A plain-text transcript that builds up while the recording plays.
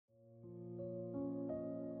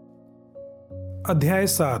अध्याय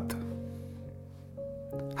 7।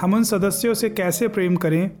 हम उन सदस्यों से कैसे प्रेम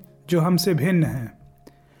करें जो हमसे भिन्न हैं।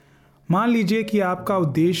 मान लीजिए कि आपका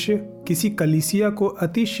उद्देश्य किसी कलीसिया को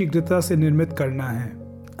अति शीघ्रता से निर्मित करना है।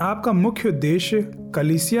 आपका मुख्य उद्देश्य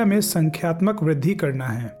कलीसिया में संख्यात्मक वृद्धि करना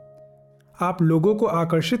है। आप लोगों को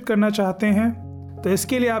आकर्षित करना चाहते हैं, तो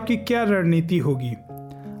इसके लिए आपकी क्या रणनीति होगी?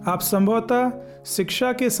 आप संभवतः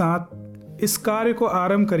शिक्षा के साथ इस कार्य को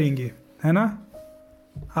आरंभ करेंगे, है ना?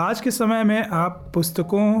 आज के समय में आप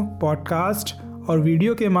पुस्तकों, पॉडकास्ट और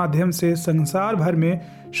वीडियो के माध्यम से संसार भर में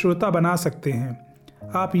श्रोता बना सकते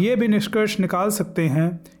हैं। आप ये भी निष्कर्ष निकाल सकते हैं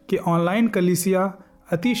कि ऑनलाइन कलीसिया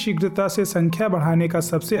अति शीघ्रता से संख्या बढ़ाने का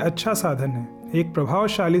सबसे अच्छा साधन है। एक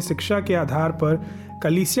प्रभावशाली शिक्षा के आधार पर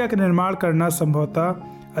कलीसिया का निर्माण करना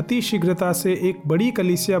संभवतः अति शीघ्रता से एक बड़ी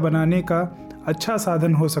कलीसिया बनाने का अच्छा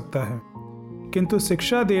साधन हो सकता है, किंतु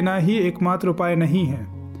शिक्षा देना ही एकमात्र उपाय नहीं है।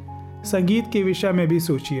 संगीत के विषय में भी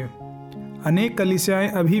सोचिए। अनेक कलीसियाएं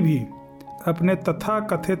अभी भी अपने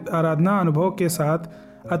तथाकथित आराधना अनुभव के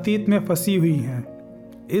साथ अतीत में फंसी हुई हैं।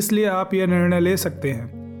 इसलिए आप यह निर्णय ले सकते हैं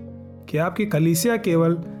कि आपकी कलीसिया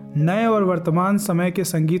केवल नए और वर्तमान समय के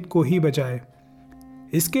संगीत को ही बजाए।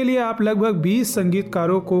 इसके लिए आप लगभग 20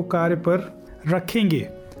 संगीतकारों को कार्य पर रखेंगे।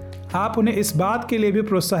 आप उन्हें इस बात के लिए भी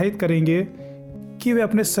प्रोत्साहित करेंगे कि वे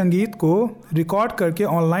अपने संगीत को रिकॉर्ड करके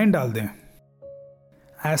ऑनलाइन डाल दें।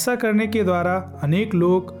 ऐसा करने के द्वारा अनेक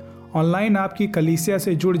लोग ऑनलाइन आपकी कलीसिया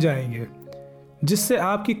से जुड़ जाएंगे, जिससे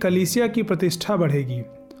आपकी कलीसिया की प्रतिष्ठा बढ़ेगी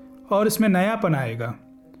और इसमें नयापन आएगा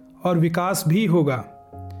और विकास भी होगा।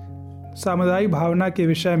 सामुदायिक भावना के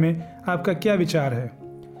विषय में आपका क्या विचार है?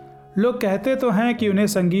 लोग कहते तो हैं कि उन्हें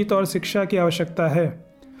संगीत और शिक्षा की आवश्यकता है,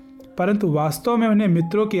 परंतु वास्तव में उन्हें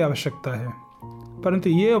मित्रों की आवश्यकता है। परंतु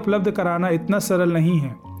ये उपलब्ध कराना इतना सरल नहीं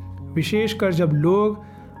है, विशेषकर जब लोग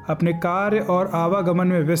अपने कार्य और आवागमन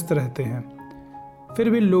में व्यस्त रहते हैं। फिर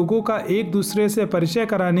भी लोगों का एक दूसरे से परिचय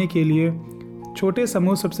कराने के लिए छोटे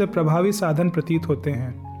समूह सबसे प्रभावी साधन प्रतीत होते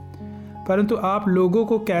हैं। परंतु आप लोगों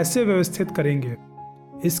को कैसे व्यवस्थित करेंगे?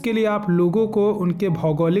 इसके लिए आप लोगों को उनके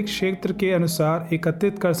भौगोलिक क्षेत्र के अनुसार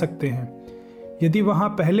एकत्रित कर सकते हैं। यदि वहाँ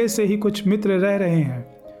पहले से ही कुछ मित्र रह रहे हैं,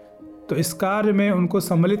 तो इस कार्य में उनको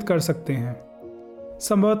सम्मिलित कर सकते हैं।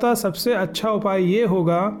 संभवतः सबसे अच्छा उपाय ये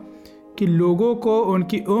होगा कि लोगों को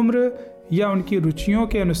उनकी उम्र या उनकी रुचियों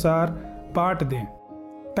के अनुसार बांट दें।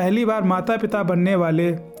 पहली बार माता पिता बनने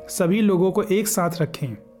वाले सभी लोगों को एक साथ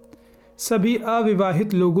रखें। सभी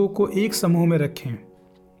अविवाहित लोगों को एक समूह में रखें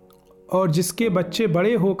और जिसके बच्चे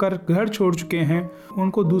बड़े होकर घर छोड़ चुके हैं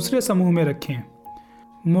उनको दूसरे समूह में रखें।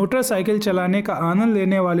 मोटरसाइकिल चलाने का आनंद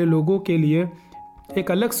लेने वाले लोगों के लिए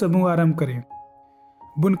एक अलग समूह आरंभ करें।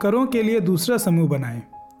 बुनकरों के लिए दूसरा समूह बनाएं।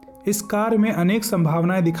 इस कार्य में अनेक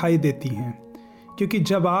संभावनाएं दिखाई देती हैं, क्योंकि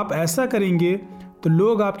जब आप ऐसा करेंगे तो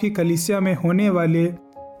लोग आपकी कलीसिया में होने वाले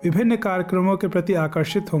विभिन्न कार्यक्रमों के प्रति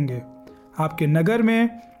आकर्षित होंगे। आपके नगर में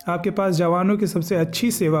आपके पास जवानों की सबसे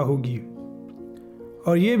अच्छी सेवा होगी।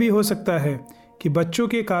 और ये भी हो सकता है कि बच्चों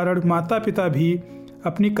के कारण माता पिता भी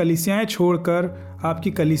अपनी कलीसियाएं छोड़कर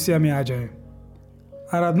आपकी कलीसिया में आ जाएं।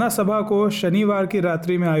 आराधना सभा को शनिवार की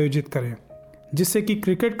रात्रि में आयोजित करें, जिससे कि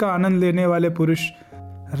क्रिकेट का आनंद लेने वाले पुरुष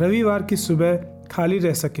रविवार की सुबह खाली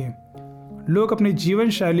रह सकें। लोग अपनी जीवन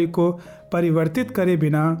शैली को परिवर्तित करे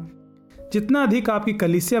बिना जितना अधिक आपकी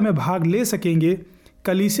कलीसिया में भाग ले सकेंगे,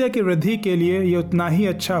 कलीसिया की वृद्धि के लिए ये उतना ही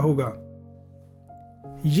अच्छा होगा।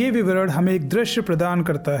 ये विवरण हमें एक दृश्य प्रदान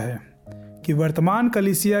करता है कि वर्तमान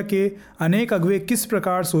कलीसिया के अनेक अगुवे किस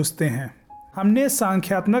प्रकार सोचते हैं। हमने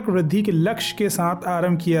संख्यात्मक वृद्धि के लक्ष्य के साथ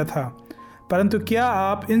आरंभ किया था, परंतु क्या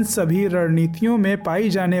आप इन सभी रणनीतियों में पाई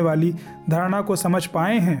जाने वाली धारणा को समझ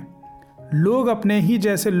पाए हैं? लोग अपने ही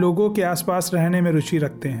जैसे लोगों के आसपास रहने में रुचि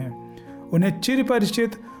रखते हैं। उन्हें चिर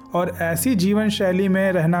परिचित और ऐसी जीवन शैली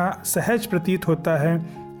में रहना सहज प्रतीत होता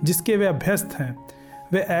है जिसके वे अभ्यस्त हैं।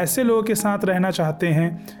 वे ऐसे लोगों के साथ रहना चाहते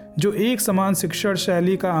हैं जो एक समान शिक्षण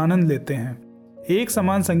शैली का आनंद लेते हैं, एक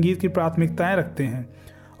समान संगीत की प्राथमिकताएं रखते हैं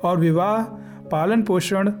और विवाह, पालन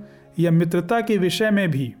पोषण या मित्रता के विषय में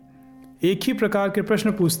भी एक ही प्रकार के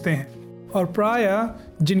प्रश्न पूछते हैं और प्रायः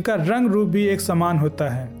जिनका रंग रूप भी एक समान होता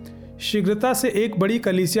है। शीघ्रता से एक बड़ी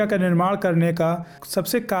कलीसिया का निर्माण करने का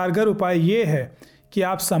सबसे कारगर उपाय ये है कि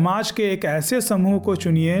आप समाज के एक ऐसे समूह को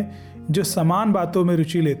चुनिए जो समान बातों में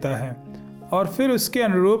रुचि लेता है और फिर उसके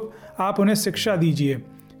अनुरूप आप उन्हें शिक्षा दीजिए,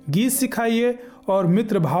 गीत सिखाइए और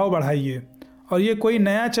मित्र भाव बढ़ाइए। और ये कोई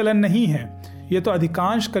नया चलन नहीं है, ये तो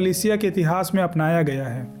अधिकांश कलीसिया के इतिहास में अपनाया गया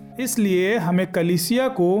है। इसलिए हमें कलीसिया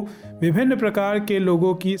को विभिन्न प्रकार के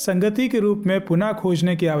लोगों की संगति के रूप में पुनः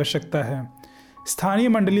खोजने की आवश्यकता है। स्थानीय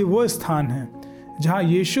मंडली वो स्थान है जहाँ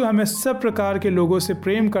यीशु हमें सब प्रकार के लोगों से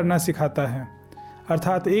प्रेम करना सिखाता है,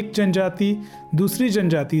 अर्थात एक जनजाति दूसरी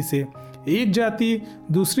जनजाति से, एक जाति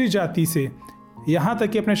दूसरी जाति से, यहाँ तक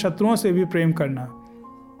कि अपने शत्रुओं से भी प्रेम करना।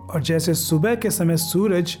 और जैसे सुबह के समय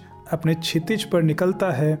सूरज अपने क्षितिज पर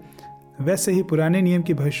निकलता है, वैसे ही पुराने नियम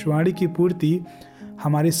की भविष्यवाणी की पूर्ति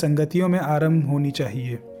हमारी संगतियों में आरंभ होनी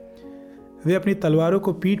चाहिए। वे अपनी तलवारों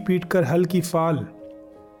को पीट पीट कर हल की फाल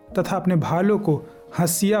तथा अपने भालों को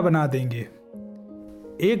हंसिया बना देंगे।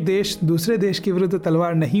 एक देश दूसरे देश के विरुद्ध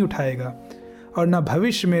तलवार नहीं उठाएगा और न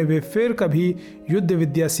भविष्य में वे फिर कभी युद्ध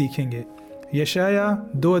विद्या सीखेंगे। यशाया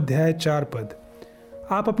 2:4।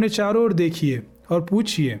 आप अपने चारों ओर देखिए और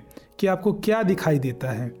पूछिए कि आपको क्या दिखाई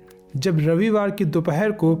देता है। जब रविवार की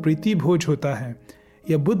दोपहर को प्रीति भोज होता है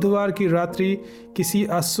या बुधवार की रात्रि किसी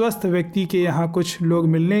अस्वस्थ व्यक्ति के यहाँ कुछ लोग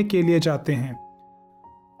मिलने के लिए जाते हैं,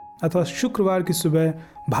 अथवा शुक्रवार की सुबह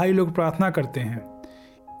भाई लोग प्रार्थना करते हैं,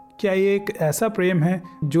 क्या ये एक ऐसा प्रेम है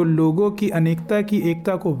जो लोगों की अनेकता की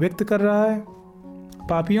एकता को व्यक्त कर रहा है?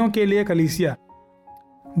 पापियों के लिए कलीसिया।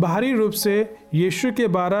 बाहरी रूप से यीशु के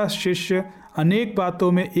 12 शिष्य अनेक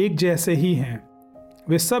बातों में एक जैसे ही हैं।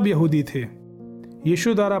 वे सब यहूदी थे।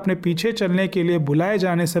 यीशु द्वारा अपने पीछे चलने के लिए बुलाए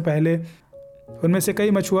जाने से पहले उनमें से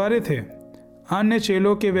कई मछुआरे थे। अन्य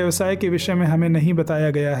चेलों के व्यवसाय के विषय में हमें नहीं बताया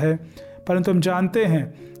गया है, परंतु हम जानते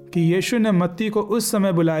हैं कि यीशु ने मत्ती को उस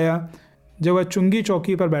समय बुलाया जब वह चुंगी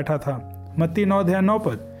चौकी पर बैठा था। मत्ती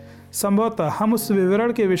 9:9। संभवतः हम उस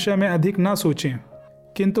विवरण के विषय में अधिक ना सोचें,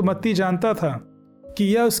 किंतु मत्ती जानता था कि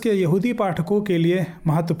यह उसके यहूदी पाठकों के लिए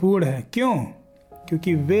महत्वपूर्ण है। क्यों?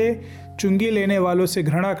 क्योंकि वे चुंगी लेने वालों से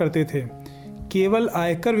घृणा करते थे, केवल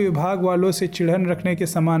आयकर विभाग वालों से चिढ़न रखने के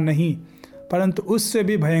समान नहीं, परंतु उससे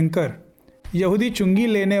भी भयंकर। यहूदी चुंगी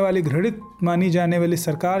लेने वाली घृणित मानी जाने वाली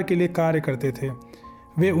सरकार के लिए कार्य करते थे।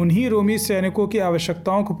 वे उन्हीं रोमी सैनिकों की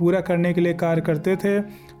आवश्यकताओं को पूरा करने के लिए कार्य करते थे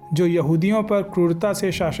जो यहूदियों पर क्रूरता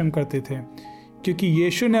से शासन करते थे। क्योंकि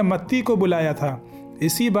यीशु ने मत्ती को बुलाया था,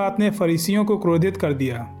 इसी बात ने फरीसियों को क्रोधित कर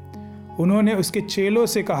दिया। उन्होंने उसके चेलों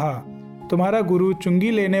से कहा, तुम्हारा गुरु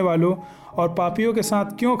चुंगी लेने वालों और पापियों के साथ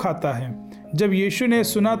क्यों खाता है? जब यीशु ने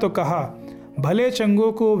सुना तो कहा, भले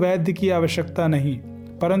चंगों को वैद्य की आवश्यकता नहीं,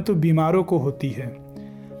 परंतु बीमारों को होती है।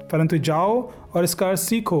 परंतु जाओ और इसका अर्थ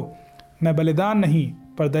सीखो, मैं बलिदान नहीं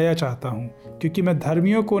पर दया चाहता हूँ, क्योंकि मैं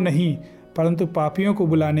धर्मियों को नहीं परंतु पापियों को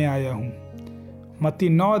बुलाने आया हूँ। मत्ती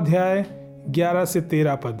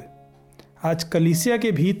 9:11-13। आज कलीसिया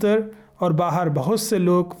के भीतर और बाहर बहुत से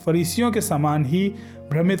लोग फरीसियों के समान ही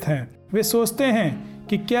भ्रमित हैं। वे सोचते हैं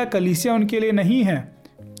कि क्या कलीसिया उनके लिए नहीं है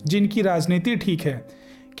जिनकी राजनीति ठीक है?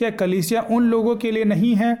 क्या कलीसिया उन लोगों के लिए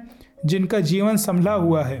नहीं है जिनका जीवन संभला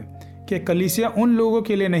हुआ है? क्या कलीसिया उन लोगों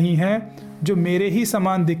के लिए नहीं है जो मेरे ही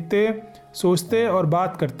समान दिखते, सोचते और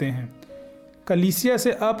बात करते हैं? कलीसिया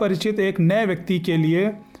से अपरिचित एक नए व्यक्ति के लिए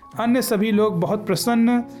अन्य सभी लोग बहुत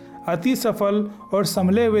प्रसन्न, अति सफल और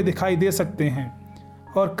संभले हुए दिखाई दे सकते हैं,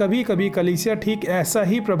 और कभी कभी कलीसिया ठीक ऐसा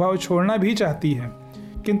ही प्रभाव छोड़ना भी चाहती है,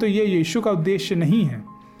 किंतु ये यीशु का उद्देश्य नहीं है।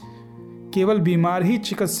 केवल बीमार ही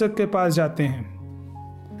चिकित्सक के पास जाते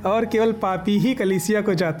हैं और केवल पापी ही कलीसिया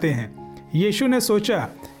को जाते हैं। यीशु ने सोचा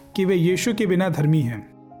कि वे यीशु के बिना धर्मी हैं।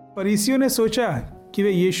 फरीसियों ने सोचा कि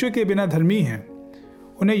वे यीशु के बिना धर्मी हैं।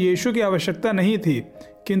 उन्हें यीशु की आवश्यकता नहीं थी,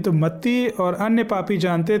 किंतु मत्ती और अन्य पापी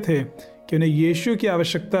जानते थे कि उन्हें यीशु की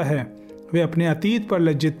आवश्यकता है। वे अपने अतीत पर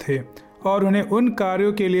लज्जित थे और उन्हें उन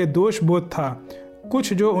कार्यों के लिए दोष बोध था,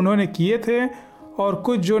 कुछ जो उन्होंने किए थे और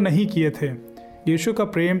कुछ जो नहीं किए थे। यीशु का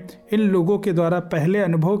प्रेम इन लोगों के द्वारा पहले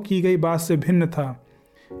अनुभव की गई बात से भिन्न था।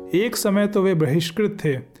 एक समय तो वे बहिष्कृत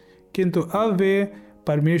थे, किंतु अब वे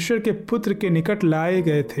परमेश्वर के पुत्र के निकट लाए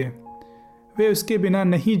गए थे। वे उसके बिना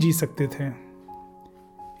नहीं जी सकते थे।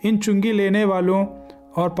 इन चुंगी लेने वालों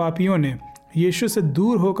और पापियों ने यीशु से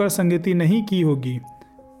दूर होकर संगति नहीं की होगी।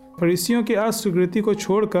 फरीसियों की अस्वीकृति को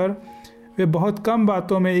छोड़कर वे बहुत कम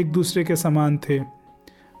बातों में एक दूसरे के समान थे,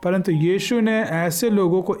 परंतु यीशु ने ऐसे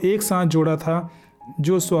लोगों को एक साथ जोड़ा था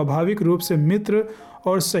जो स्वाभाविक रूप से मित्र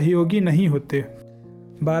और सहयोगी नहीं होते।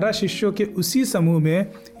 12 शिष्यों के उसी समूह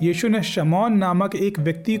में यीशु ने शमौन नामक एक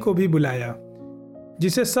व्यक्ति को भी बुलाया,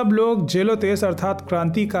 जिसे सब लोग जेलोतेस अर्थात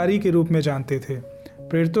क्रांतिकारी के रूप में जानते थे।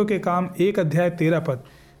 प्रेरितों के काम 1:13।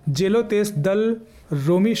 जेलोतेस दल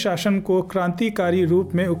रोमी शासन को क्रांतिकारी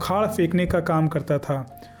रूप में उखाड़ फेंकने का काम करता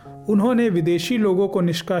था। उन्होंने विदेशी लोगों को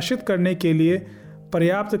निष्कासित करने के लिए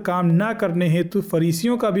पर्याप्त काम न करने हेतु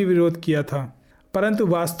फरीसियों का भी विरोध किया था, परंतु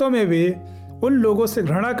वास्तव में वे उन लोगों से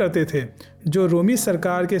घृणा करते थे जो रोमी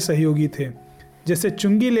सरकार के सहयोगी थे, जैसे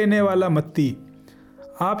चुंगी लेने वाला मत्ती।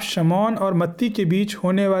 आप शमौन और मत्ती के बीच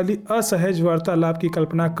होने वाली असहज वार्तालाप की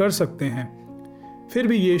कल्पना कर सकते हैं। फिर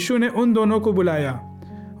भी यीशु ने उन दोनों को बुलाया।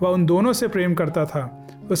 वह उन दोनों से प्रेम करता था।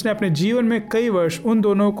 उसने अपने जीवन में कई वर्ष उन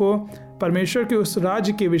दोनों को परमेश्वर के उस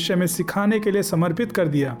राज्य के विषय में सिखाने के लिए समर्पित कर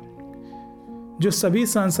दिया जो सभी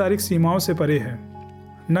सांसारिक सीमाओं से परे है।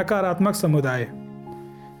 नकारात्मक समुदाय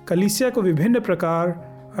कलीसिया को विभिन्न प्रकार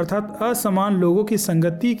अर्थात असमान लोगों की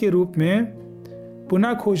संगति के रूप में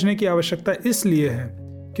पुनः खोजने की आवश्यकता इसलिए है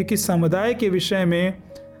क्योंकि समुदाय के विषय में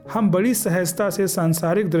हम बड़ी सहजता से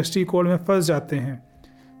सांसारिक दृष्टिकोण में फंस जाते हैं।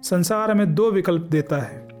 संसार हमें दो विकल्प देता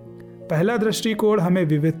है। पहला दृष्टिकोण हमें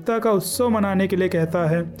विविधता का उत्सव मनाने के लिए कहता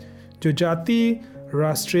है, जो जाति,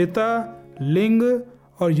 राष्ट्रीयता, लिंग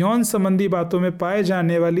और यौन संबंधी बातों में पाए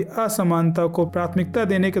जाने वाली असमानता को प्राथमिकता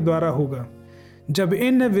देने के द्वारा होगा। जब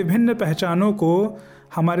इन विभिन्न पहचानों को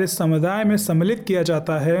हमारे समुदाय में सम्मिलित किया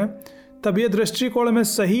जाता है, तब यह दृष्टिकोण में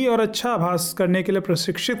सही और अच्छा आभास करने के लिए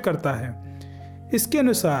प्रशिक्षित करता है। इसके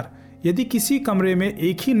अनुसार यदि किसी कमरे में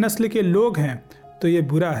एक ही नस्ल के लोग हैं तो ये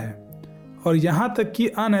बुरा है और यहाँ तक कि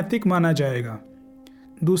अनैतिक माना जाएगा।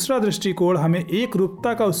 दूसरा दृष्टिकोण हमें एक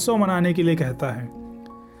रूपता का उत्सव मनाने के लिए कहता है।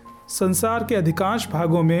 संसार के अधिकांश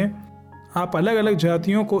भागों में आप अलग अलग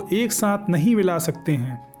जातियों को एक साथ नहीं मिला सकते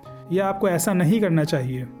हैं, या आपको ऐसा नहीं करना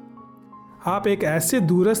चाहिए। आप एक ऐसे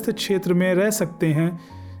दूरस्थ क्षेत्र में रह सकते हैं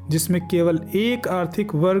जिसमें केवल एक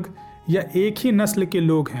आर्थिक वर्ग या एक ही नस्ल के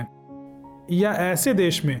लोग हैं, या ऐसे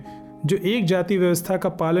देश में जो एक जाति व्यवस्था का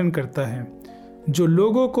पालन करता है, जो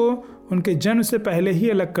लोगों को उनके जन्म से पहले ही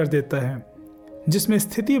अलग कर देता है, जिसमें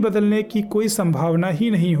स्थिति बदलने की कोई संभावना ही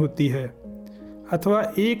नहीं होती है, अथवा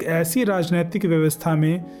एक ऐसी राजनीतिक व्यवस्था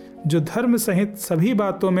में जो धर्म सहित सभी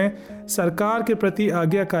बातों में सरकार के प्रति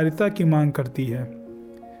आज्ञाकारिता की मांग करती है।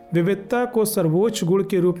 विविधता को सर्वोच्च गुण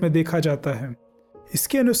के रूप में देखा जाता है।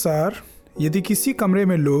 इसके अनुसार यदि किसी कमरे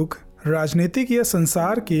में लोग राजनीतिक या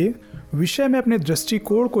संसार के विषय में अपने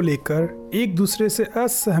दृष्टिकोण को लेकर एक दूसरे से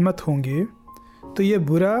असहमत होंगे तो यह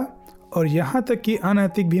बुरा और यहाँ तक कि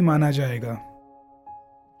अनैतिक भी माना जाएगा।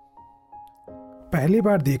 पहली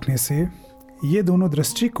बार देखने से ये दोनों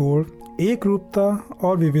दृष्टिकोण एक रूपता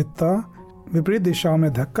और विविधता विपरीत दिशाओं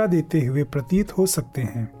में धक्का देते हुए प्रतीत हो सकते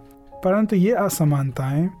हैं, परंतु ये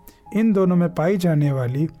असमानताएं इन दोनों में पाई जाने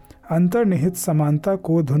वाली अंतर्निहित समानता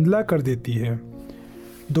को धुंधला कर देती है।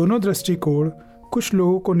 दोनों दृष्टिकोण कुछ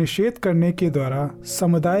लोगों को निषेध करने के द्वारा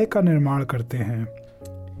समुदाय का निर्माण करते हैं।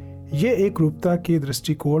 ये एक रूपता के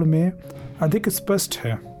दृष्टिकोण में अधिक स्पष्ट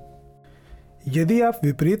है। यदि आप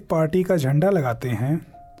विपरीत पार्टी का झंडा लगाते हैं,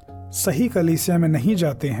 सही कलीसिया में नहीं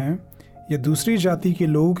जाते हैं या दूसरी जाति के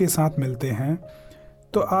लोगों के साथ मिलते हैं,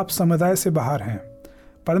 तो आप समुदाय से बाहर हैं।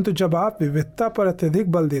 परंतु जब आप विविधता पर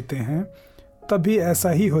अत्यधिक बल देते हैं, तब भी ऐसा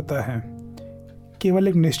ही होता है। केवल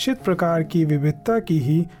एक निश्चित प्रकार की विविधता की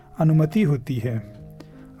ही अनुमति होती है।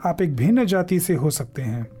 आप एक भिन्न जाति से हो सकते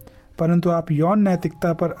हैं, परंतु आप यौन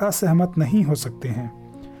नैतिकता पर असहमत नहीं हो सकते हैं।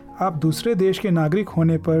 आप दूसरे देश के नागरिक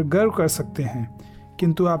होने पर गर्व कर सकते हैं,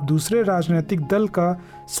 किंतु आप दूसरे राजनीतिक दल का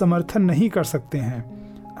समर्थन नहीं कर सकते हैं।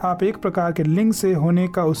 आप एक प्रकार के लिंग से होने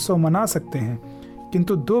का उत्सव मना सकते हैं,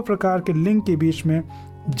 किंतु दो प्रकार के लिंग के बीच में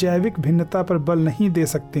जैविक भिन्नता पर बल नहीं दे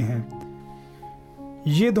सकते हैं।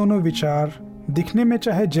 ये दोनों विचार दिखने में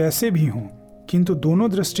चाहे जैसे भी हों, किंतु दोनों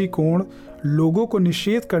दृष्टिकोण लोगों को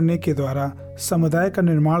निषेध करने के द्वारा समुदाय का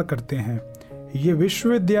निर्माण करते हैं। ये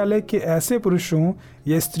विश्वविद्यालय के ऐसे पुरुषों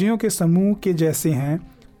या स्त्रियों के समूह के जैसे हैं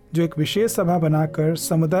जो एक विशेष सभा बनाकर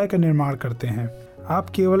समुदाय का निर्माण करते हैं। आप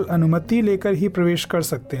केवल अनुमति लेकर ही प्रवेश कर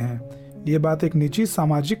सकते हैं। ये बात एक निजी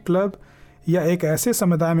सामाजिक क्लब या एक ऐसे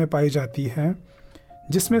समुदाय में पाई जाती है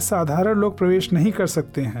जिसमें साधारण लोग प्रवेश नहीं कर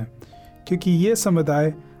सकते हैं, क्योंकि ये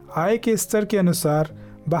समुदाय आय के स्तर के अनुसार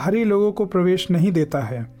बाहरी लोगों को प्रवेश नहीं देता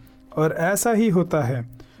है। और ऐसा ही होता है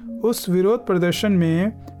उस विरोध प्रदर्शन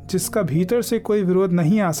में जिसका भीतर से कोई विरोध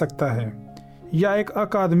नहीं आ सकता है, या एक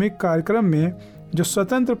अकादमिक कार्यक्रम में जो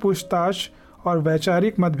स्वतंत्र पूछताछ और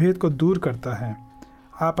वैचारिक मतभेद को दूर करता है।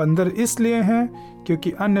 आप अंदर इसलिए हैं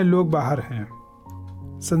क्योंकि अन्य लोग बाहर हैं।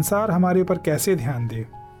 संसार हमारे पर कैसे ध्यान दे?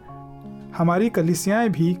 हमारी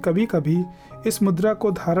कलीसियाएं भी कभी कभी इस मुद्रा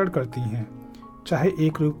को धारण करती हैं, चाहे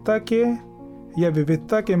एक रूपता के या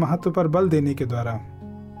विविधता के महत्व पर बल देने के द्वारा।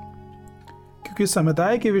 क्योंकि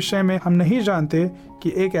समुदाय के विषय में हम नहीं जानते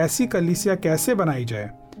कि एक ऐसी कलीसिया कैसे बनाई जाए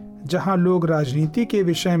जहां लोग राजनीति के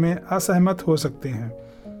विषय में असहमत हो सकते हैं,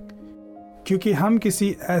 क्योंकि हम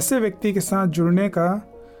किसी ऐसे व्यक्ति के साथ जुड़ने का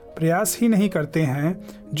प्रयास ही नहीं करते हैं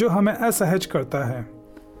जो हमें असहज करता है।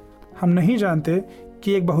 हम नहीं जानते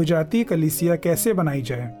कि एक बहुजातीय कलीसिया कैसे बनाई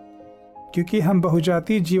जाए, क्योंकि हम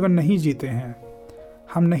बहुजातीय जीवन नहीं जीते हैं।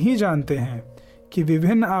 हम नहीं जानते हैं कि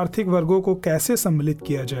विभिन्न आर्थिक वर्गों को कैसे सम्मिलित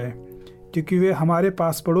किया जाए, क्योंकि वे हमारे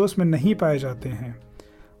पास पड़ोस में नहीं पाए जाते हैं।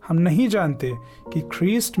 हम नहीं जानते कि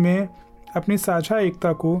ख्रीस्ट में अपनी साझा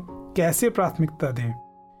एकता को कैसे प्राथमिकता दें,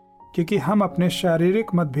 क्योंकि हम अपने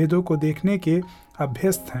शारीरिक मतभेदों को देखने के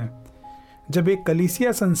अभ्यस्त हैं। जब एक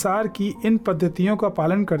कलीसिया संसार की इन पद्धतियों का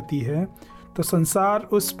पालन करती है तो संसार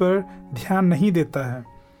उस पर ध्यान नहीं देता है।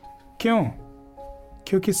 क्यों?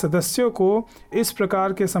 क्योंकि सदस्यों को इस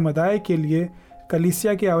प्रकार के समुदाय के लिए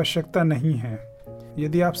कलीसिया की आवश्यकता नहीं है।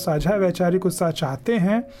 यदि आप साझा वैचारिक उत्साह चाहते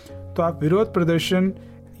हैं तो आप विरोध प्रदर्शन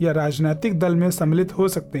या राजनीतिक दल में सम्मिलित हो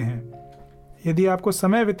सकते हैं। यदि आपको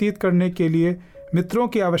समय व्यतीत करने के लिए मित्रों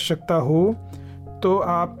की आवश्यकता हो तो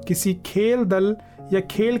आप किसी खेल दल या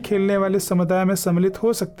खेल खेलने वाले समुदाय में सम्मिलित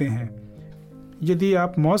हो सकते हैं। यदि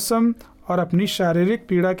आप मौसम और अपनी शारीरिक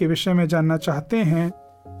पीड़ा के विषय में जानना चाहते हैं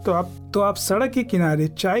तो आप सड़क के किनारे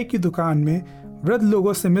चाय की दुकान में वृद्ध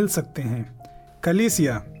लोगों से मिल सकते हैं।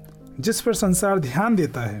 कलीसिया जिस पर संसार ध्यान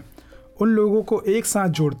देता है उन लोगों को एक साथ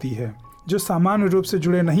जोड़ती है जो सामान्य रूप से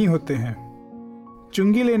जुड़े नहीं होते हैं।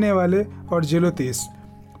 चुंगी लेने वाले और जेलोतेस,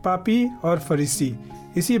 पापी और फरीसी,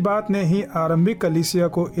 इसी बात ने ही आरंभिक कलीसिया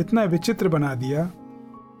को इतना विचित्र बना दिया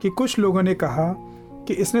कि कुछ लोगों ने कहा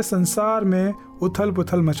कि इसने संसार में उथल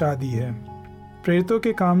पुथल मचा दी है। प्रेरितों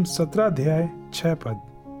के काम 17 अध्याय 6 पद।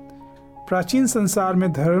 प्राचीन संसार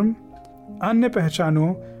में धर्म अन्य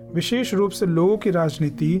पहचानों, विशेष रूप से लोगों की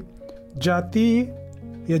राजनीति, जाति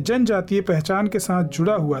या जनजातीय पहचान के साथ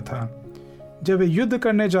जुड़ा हुआ था। जब वे युद्ध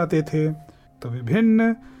करने जाते थे तो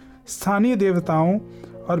विभिन्न स्थानीय देवताओं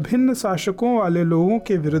और भिन्न शासकों वाले लोगों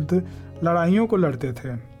के विरुद्ध लड़ाइयों को लड़ते थे।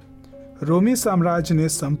 रोमी साम्राज्य ने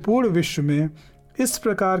संपूर्ण विश्व में इस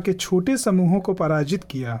प्रकार के छोटे समूहों को पराजित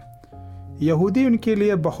किया। यहूदी उनके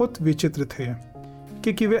लिए बहुत विचित्र थे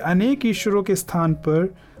क्योंकि वे अनेक ईश्वरों के स्थान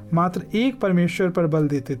पर मात्र एक परमेश्वर पर बल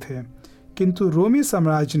देते थे, किंतु रोमी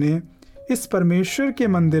साम्राज्य ने इस परमेश्वर के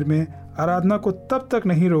मंदिर में आराधना को तब तक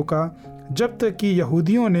नहीं रोका जब तक कि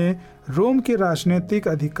यहूदियों ने रोम के राजनीतिक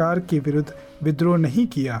अधिकार के विरुद्ध विद्रोह नहीं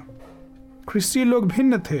किया। ख्रिस्ती लोग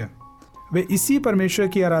भिन्न थे, वे इसी परमेश्वर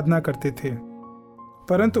की आराधना करते थे,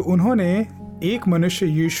 परंतु उन्होंने एक मनुष्य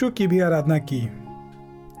यीशु की भी आराधना की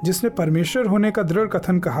जिसने परमेश्वर होने का दृढ़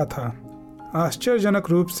कथन कहा था। आश्चर्यजनक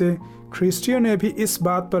रूप से ख्रिस्तियों ने भी इस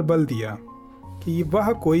बात पर बल दिया कि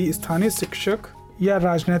वह कोई स्थानीय शिक्षक या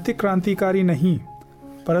राजनीतिक क्रांतिकारी नहीं,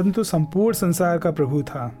 परंतु संपूर्ण संसार का प्रभु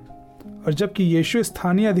था। और जबकि यीशु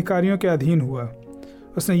स्थानीय अधिकारियों के अधीन हुआ,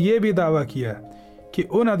 उसने ये भी दावा किया कि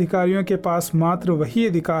उन अधिकारियों के पास मात्र वही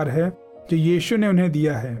अधिकार है जो यीशु ने उन्हें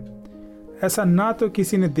दिया है। ऐसा ना तो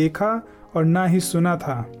किसी ने देखा और ना ही सुना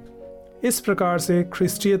था। इस प्रकार से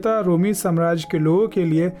ख्रिस्तीयता रोमी साम्राज्य के लोगों के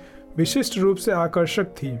लिए विशिष्ट रूप से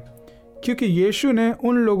आकर्षक थी, क्योंकि यीशु ने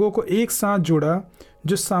उन लोगों को एक साथ जोड़ा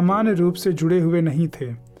जो सामान्य रूप से जुड़े हुए नहीं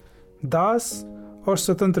थे। दास और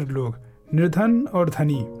स्वतंत्र लोग, निर्धन और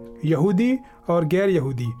धनी, यहूदी और गैर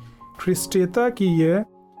यहूदी। ख्रिस्तीयता की यह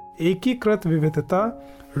एकीकृत विविधता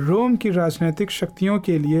रोम की राजनीतिक शक्तियों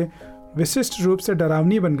के लिए विशिष्ट रूप से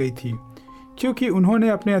डरावनी बन गई थी, क्योंकि उन्होंने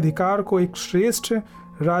अपने अधिकार को एक श्रेष्ठ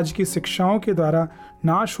राज की शिक्षाओं के द्वारा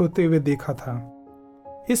नाश होते हुए देखा था।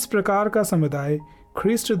 इस प्रकार का समुदाय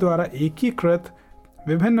ख्रिस्ट द्वारा एकीकृत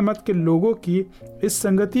विभिन्न मत के लोगों की इस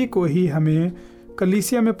संगति को ही हमें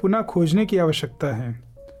कलीसिया में पुनः खोजने की आवश्यकता है,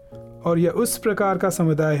 और यह उस प्रकार का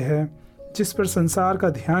समुदाय है जिस पर संसार का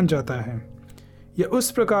ध्यान जाता है। यह उस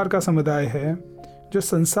प्रकार का समुदाय है जो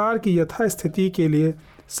संसार की यथास्थिति के लिए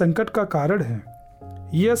संकट का कारण है।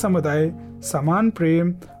 यह समुदाय समान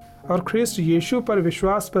प्रेम और ख्रिस्ट यीशु पर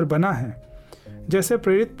विश्वास पर बना है, जैसे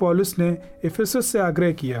प्रेरित पौलुस ने इफिसुस से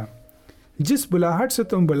आग्रह किया, जिस बुलाहट से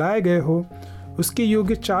तुम बुलाए गए हो उसके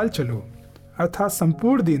योग्य चाल चलो, अर्थात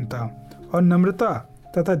संपूर्ण दीनता और नम्रता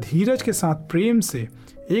तथा धीरज के साथ प्रेम से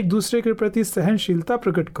एक दूसरे के प्रति सहनशीलता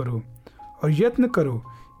प्रकट करो, और यत्न करो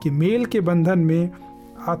कि मेल के बंधन में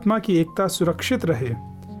आत्मा की एकता सुरक्षित रहे।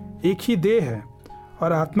 एक ही देह है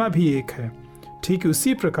और आत्मा भी एक है, ठीक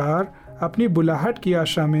उसी प्रकार अपनी बुलाहट की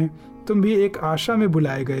आशा में तुम भी एक आशा में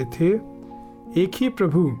बुलाए गए थे। एक ही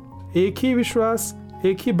प्रभु, एक ही विश्वास,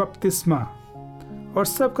 एक ही बपतिस्मा, और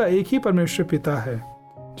सबका एक ही परमेश्वर पिता है,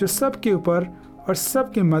 जो सबके ऊपर और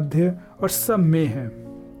सबके मध्य और सब में है।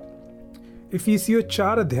 इफिसियों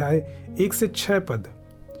 4 अध्याय 1 से 6 पद।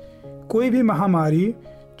 कोई भी महामारी,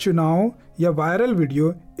 चुनाव या वायरल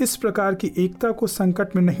वीडियो इस प्रकार की एकता को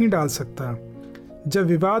संकट में नहीं डाल सकता। जब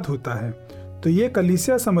विवाद होता है तो ये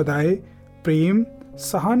कलीसिया समुदाय प्रेम,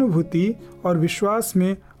 सहानुभूति और विश्वास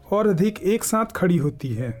में और अधिक एक साथ खड़ी होती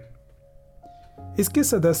है। इसके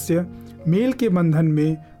सदस्य मेल के बंधन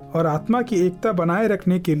में और आत्मा की एकता बनाए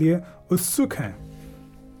रखने के लिए उत्सुक हैं।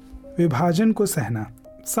 विभाजन को सहना।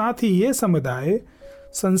 साथ ही ये समुदाय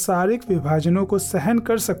सांसारिक विभाजनों को सहन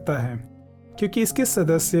कर सकता है, क्योंकि इसके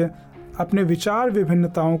सदस्य अपने विचार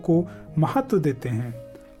विभिन्नताओं को महत्व देते हैं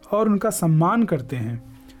और उनका सम्मान करते हैं।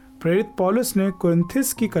 प्रेरित पौलुस ने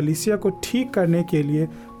कुरिन्थिस की कलीसिया को ठीक करने के लिए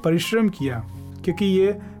परिश्रम किया, क्योंकि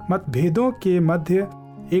ये मतभेदों के मध्य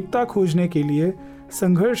एकता खोजने के लिए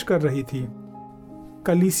संघर्ष कर रही थी।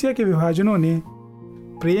 कलीसिया के विभाजनों ने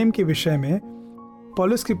प्रेम के विषय में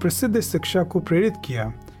पौलुस की प्रसिद्ध शिक्षा को प्रेरित किया।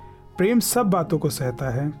 प्रेम सब बातों को सहता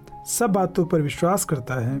है, सब बातों पर विश्वास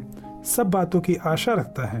करता है, सब बातों की आशा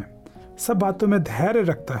रखता है, सब बातों में धैर्य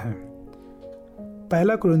रखता है।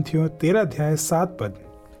 1 कुरिन्थियों 13:7।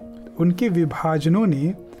 उनके विभाजनों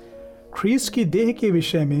ने ख्रीष्ट की देह के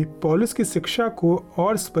विषय में पौलुस की शिक्षा को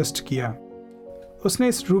और स्पष्ट किया। उसने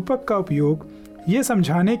इस रूपक का उपयोग ये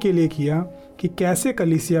समझाने के लिए किया कि कैसे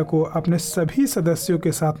कलीसिया को अपने सभी सदस्यों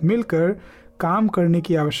के साथ मिलकर काम करने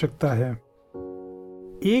की आवश्यकता है।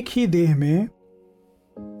 एक ही देह में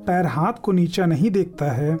पैर हाथ को नीचा नहीं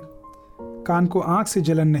देखता है, कान को आंख से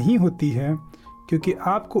जलन नहीं होती है, क्योंकि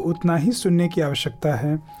आपको उतना ही सुनने की आवश्यकता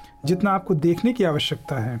है जितना आपको देखने की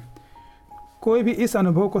आवश्यकता है। कोई भी इस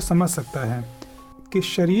अनुभव को समझ सकता है कि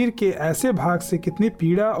शरीर के ऐसे भाग से कितनी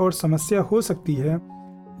पीड़ा और समस्या हो सकती है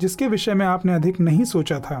जिसके विषय में आपने अधिक नहीं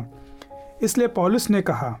सोचा था। इसलिए पौलुस ने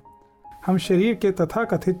कहा, हम शरीर के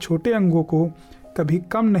तथाकथित छोटे अंगों को कभी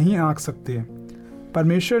कम नहीं आंक सकते।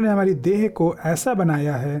 परमेश्वर ने हमारी देह को ऐसा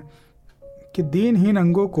बनाया है कि दीनहीन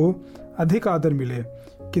अंगों को अधिक आदर मिले,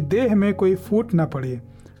 कि देह में कोई फूट न पड़े,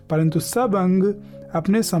 परंतु सब अंग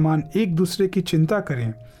अपने समान एक दूसरे की चिंता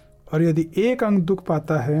करें। और यदि एक अंग दुख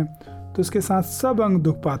पाता है तो उसके साथ सब अंग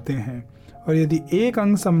दुख पाते हैं, और यदि एक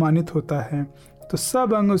अंग सम्मानित होता है तो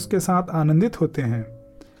सब अंग उसके साथ आनंदित होते हैं।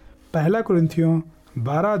 1 कुरिन्थियों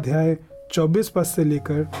 12:24 से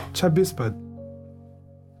लेकर 26।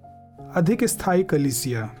 अधिक स्थायी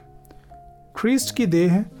कलीसिया। ख्रीष्ट की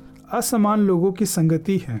देह असमान लोगों की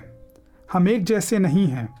संगति है। हम एक जैसे नहीं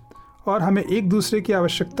हैं और हमें एक दूसरे की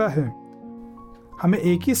आवश्यकता है। हमें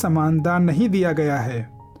एक ही समान दान नहीं दिया गया है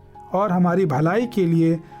और हमारी भलाई के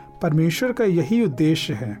लिए परमेश्वर का यही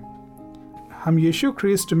उद्देश्य है। हम यीशु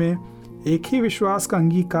ख्रीष्ट में एक ही विश्वास का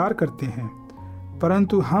अंगीकार करते हैं,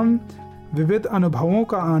 परंतु हम विविध अनुभवों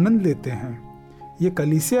का आनंद लेते हैं। ये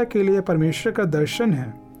कलीसिया के लिए परमेश्वर का दर्शन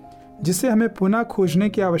है जिसे हमें पुनः खोजने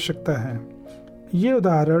की आवश्यकता है। ये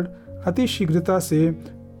उदाहरण अति शीघ्रता से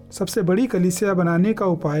सबसे बड़ी कलीसिया बनाने का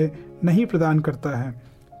उपाय नहीं प्रदान करता है,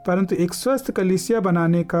 परंतु एक स्वस्थ कलीसिया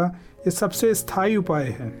बनाने का ये सबसे स्थायी उपाय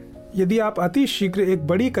है। यदि आप अति शीघ्र एक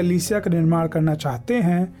बड़ी कलीसिया का निर्माण करना चाहते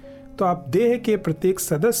हैं तो आप देह के प्रत्येक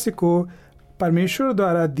सदस्य को परमेश्वर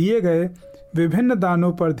द्वारा दिए गए विभिन्न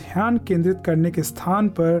दानों पर ध्यान केंद्रित करने के स्थान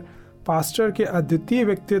पर पास्टर के अद्वितीय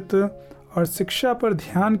व्यक्तित्व और शिक्षा पर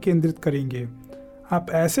ध्यान केंद्रित करेंगे। आप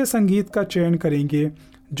ऐसे संगीत का चयन करेंगे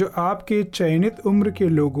जो आपके चयनित उम्र के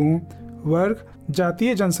लोगों, वर्ग,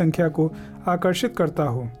 जातीय जनसंख्या को आकर्षित करता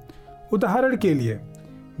हो। उदाहरण के लिए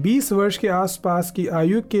 20 वर्ष के आसपास की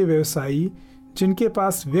आयु के व्यवसायी जिनके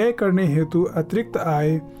पास व्यय करने हेतु अतिरिक्त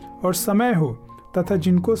आय और समय हो तथा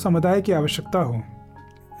जिनको समुदाय की आवश्यकता हो।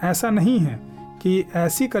 ऐसा नहीं है कि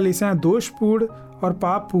ऐसी कलीसियां दोषपूर्ण और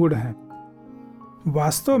पापपूर्ण हैं।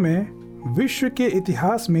 वास्तव में विश्व के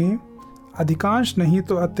इतिहास में अधिकांश नहीं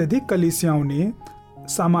तो अत्यधिक कलीसियाओं ने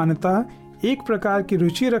सामान्यतः एक प्रकार की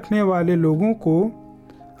रुचि रखने वाले लोगों को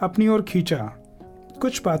अपनी ओर खींचा।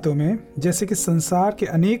 कुछ बातों में, जैसे कि संसार के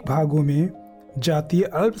अनेक भागों में जातीय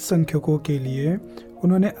अल्पसंख्यकों के लिए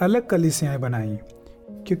उन्होंने अलग कलीसियाएं बनाई,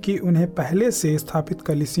 क्योंकि उन्हें पहले से स्थापित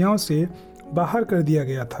कलीसियाओं से बाहर कर दिया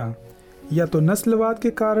गया था, या तो नस्लवाद के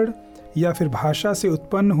कारण या फिर भाषा से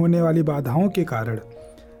उत्पन्न होने वाली बाधाओं के कारण।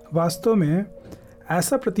 वास्तव में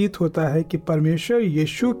ऐसा प्रतीत होता है कि परमेश्वर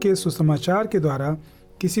यीशु के सुसमाचार के द्वारा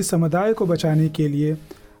किसी समुदाय को बचाने के लिए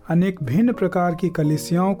अनेक भिन्न प्रकार की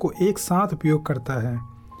कलीसियाओं को एक साथ उपयोग करता है,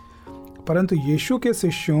 परंतु यीशु के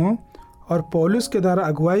शिष्यों और पौलुस के द्वारा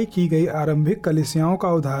अगुवाई की गई आरंभिक कलीसियाओं का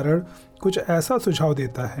उदाहरण कुछ ऐसा सुझाव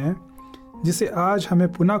देता है जिसे आज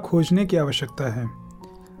हमें पुनः खोजने की आवश्यकता है।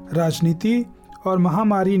 राजनीति और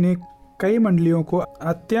महामारी ने कई मंडलियों को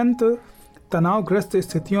अत्यंत तनावग्रस्त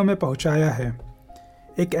स्थितियों में पहुंचाया है।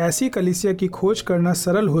 एक ऐसी कलीसिया की खोज करना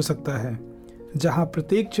सरल हो सकता है जहां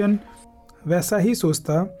प्रत्येक जन वैसा ही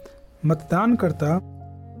सोचता, मतदान करता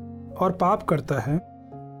और पाप करता है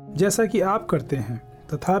जैसा कि आप करते हैं,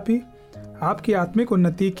 तथापि आपकी आत्मिक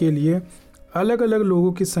उन्नति के लिए अलग अलग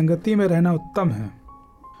लोगों की संगति में रहना उत्तम है।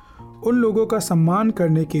 उन लोगों का सम्मान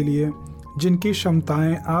करने के लिए जिनकी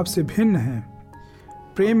क्षमताएं आपसे भिन्न हैं,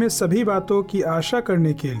 प्रेम में सभी बातों की आशा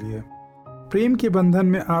करने के लिए, प्रेम के बंधन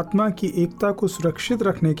में आत्मा की एकता को सुरक्षित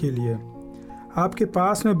रखने के लिए, आपके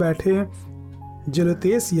पास में बैठे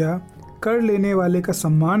जलतेस या कर लेने वाले का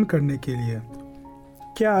सम्मान करने के लिए।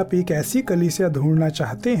 क्या आप एक ऐसी कलीसिया ढूंढना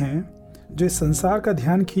चाहते हैं जो इस संसार का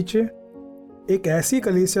ध्यान खींचे? एक ऐसी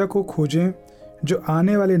कलीसिया को खोजें जो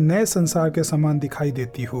आने वाले नए संसार के समान दिखाई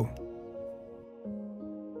देती हो।